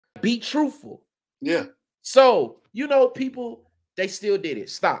like, be truthful. Yeah. So, you know, people, they still did it.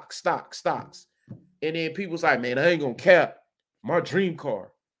 Stocks. And then people's like, man, I ain't gonna cap my dream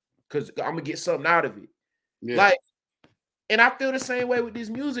car because I'm gonna get something out of it. Yeah. Like, and I feel the same way with this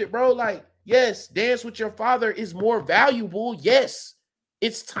music, bro. Like, yes, Dance with Your Father is more valuable. Yes.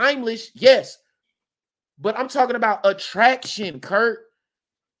 It's timeless. Yes. But I'm talking about attraction, Kurt.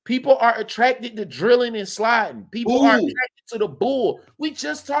 People are attracted to drilling and sliding. People are attracted to the bull. We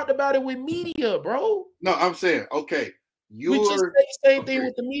just talked about it with media, bro. No, I'm saying, okay. We just say the same thing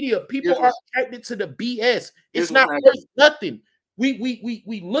with the media. People are attracted to the BS. It's not worth nothing.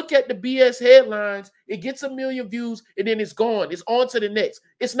 We look at the BS headlines, it gets 1 million views, and then it's gone. It's on to the next.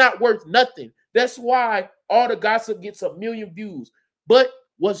 It's not worth nothing. That's why all the gossip gets 1 million views. But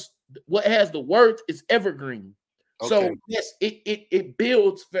what has the worth is evergreen. Okay. So yes, it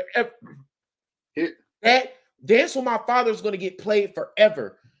builds forever. That Dance with My Father is going to get played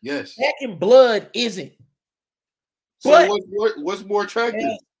forever. Yes. Back in Blood isn't. So what's more attractive?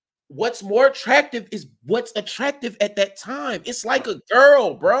 What's more attractive is what's attractive at that time. It's like a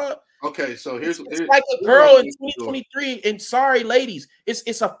girl, bro. Okay, so here's like a girl in 2023. And sorry, ladies,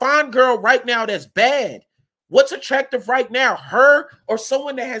 it's a fine girl right now that's bad. What's attractive right now? Her or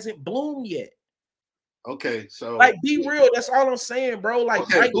someone that hasn't bloomed yet? Okay, so like, be real. That's all I'm saying, bro. Like,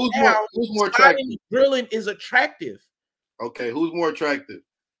 okay, right who's more attractive? Drilling is attractive. Okay, who's more attractive?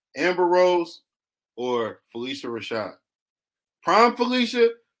 Amber Rose or Phylicia Rashad? Prime Phylicia,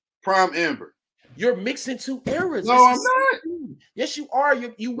 prime Amber. You're mixing two eras. No, I'm not. Yes, you are.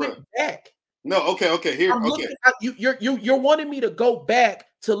 You went back. No, okay. Here, you're wanting me to go back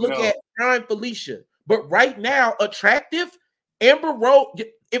to look at prime Phylicia, but right now, attractive Amber Rose.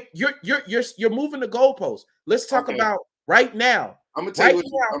 If you're moving the goalposts. Let's talk about right now. I'm gonna tell you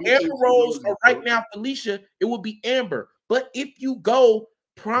Amber Rose or right now Phylicia, it would be Amber. But if you go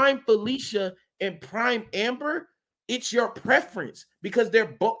prime Phylicia and prime Amber, it's your preference because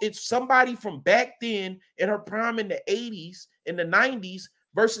they're both. It's somebody from back then in her prime in the 80s, in the 90s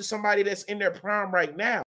versus somebody that's in their prime right now.